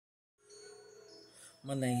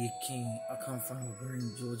My name is King. I come from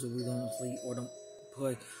Green, Georgia. We don't sleep or don't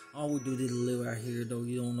play. All we do is live out here, though.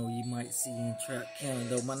 You don't know, you might see in Trap County,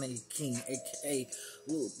 though. My name is King, aka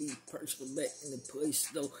Lil B. Pursley, back in the place,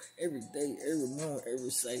 though. Every day, every morning, every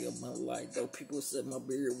day of my life, though. People say my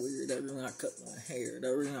beard weird. Every time I cut my hair,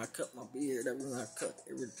 every time I cut my beard, every time I cut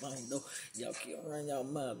everything, though. Y'all keep around y'all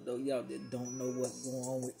mouth, though. Y'all that don't know what's going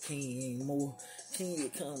on with King anymore. King will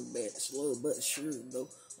come back slow but sure, though.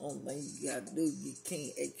 Only thing you gotta do, you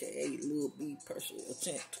King, aka Lil B. Pursley,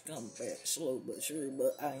 attempt to come back slow but sure,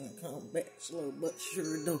 but I ain't come back slow but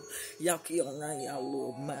sure, though. Y'all keep on running y'all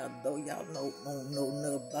little mouth, though. Y'all don't know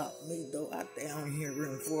nothing about me, though. I down here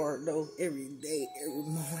in Florida, though. Every day, every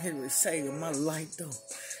morning, every day of my life, though.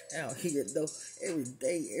 Out here, though. Every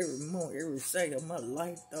day, every morning, every day of my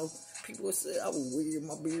life, though. People say I was weird,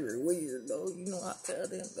 my beard weird, though. You know, I tell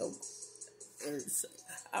them, though.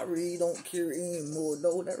 I really don't care anymore,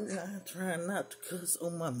 though. I'm trying not to cuss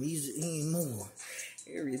on my music anymore.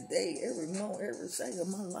 Every day, every morning, every day of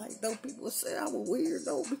my life, though, people say I was weird,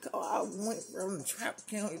 though, because I went from Trap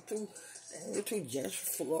County to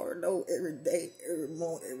Jasper, Florida, though, every day, every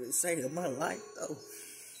morning, every day of my life, though.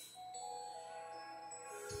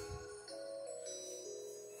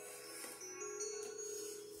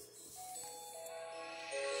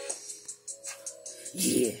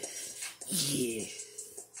 Yeah.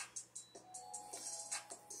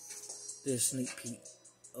 This sneak peek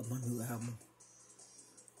of my new album,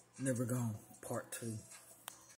 Never Gone, Part 2.